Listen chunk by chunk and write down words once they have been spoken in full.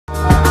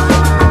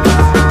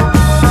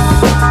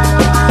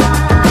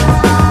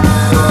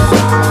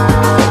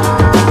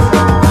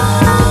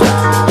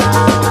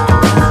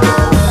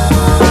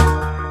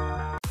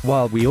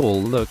while we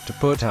all look to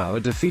put our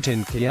defeat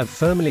in Kiev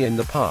firmly in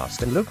the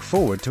past and look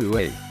forward to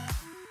a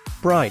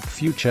bright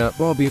future,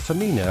 Bobby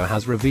Firmino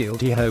has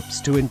revealed he hopes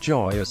to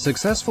enjoy a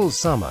successful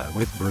summer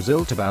with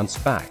Brazil to bounce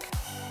back.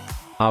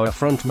 Our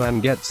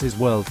frontman gets his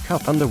World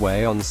Cup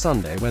underway on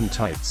Sunday when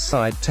Tait's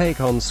side take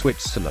on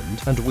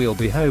Switzerland, and we'll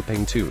be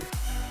hoping to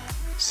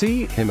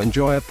see him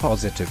enjoy a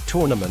positive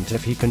tournament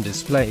if he can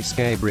displace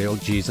Gabriel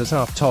Jesus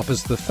up top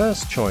as the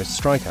first-choice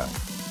striker.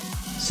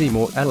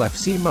 Seymour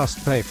LFC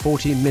must pay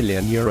 €40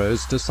 million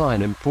to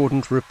sign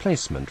important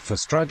replacement for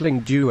struggling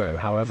duo.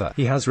 However,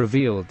 he has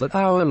revealed that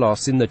our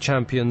loss in the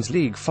Champions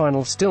League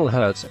final still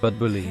hurts, but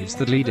believes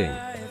that leading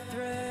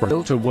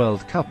Brazil to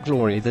World Cup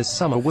glory this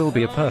summer will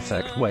be a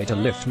perfect way to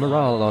lift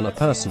morale on a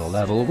personal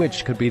level,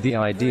 which could be the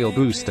ideal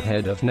boost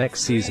ahead of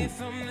next season.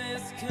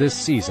 This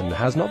season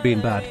has not been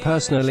bad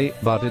personally,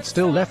 but it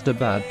still left a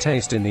bad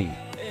taste in the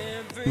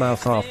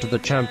mouth after the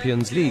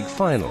Champions League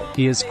final.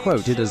 He is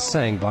quoted as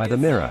saying by the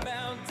Mirror,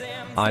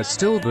 "I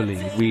still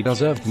believe we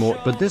deserved more,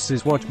 but this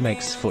is what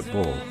makes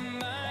football.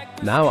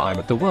 Now I'm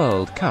at the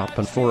World Cup,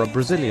 and for a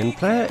Brazilian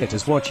player it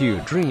is what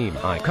you dream.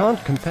 I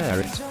can't compare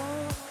it.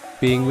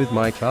 Being with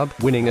my club,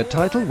 winning a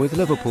title with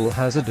Liverpool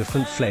has a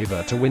different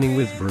flavor to winning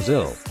with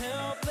Brazil.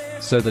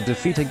 So the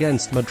defeat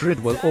against Madrid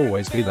will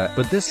always be there,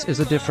 but this is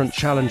a different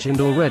challenge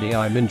and already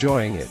I'm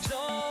enjoying it.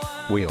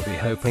 We'll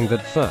be hoping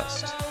that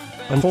first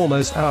and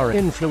foremost our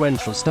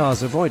influential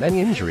stars avoid any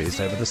injuries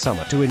over the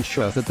summer to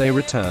ensure that they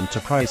return to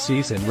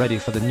pre-season ready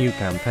for the new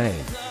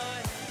campaign.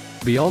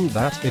 Beyond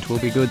that, it will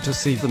be good to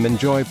see them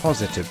enjoy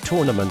positive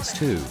tournaments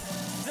too.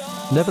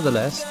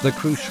 Nevertheless, the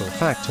crucial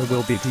factor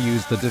will be to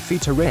use the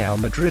defeat to Real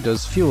Madrid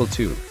as fuel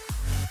to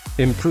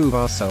improve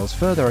ourselves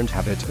further and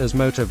have it as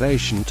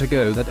motivation to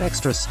go that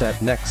extra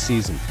step next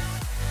season.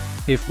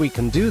 If we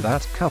can do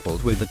that,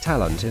 coupled with the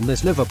talent in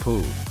this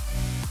Liverpool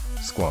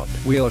squad,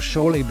 we'll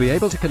surely be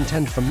able to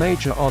contend for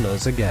major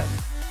honours again.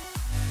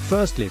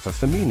 Firstly, for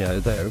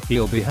Firmino though,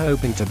 he'll be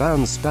hoping to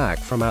bounce back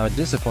from our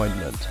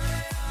disappointment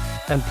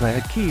and play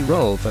a key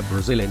role for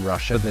Brazil in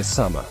Russia this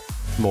summer.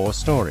 More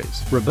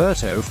stories.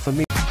 Roberto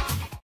Firmino.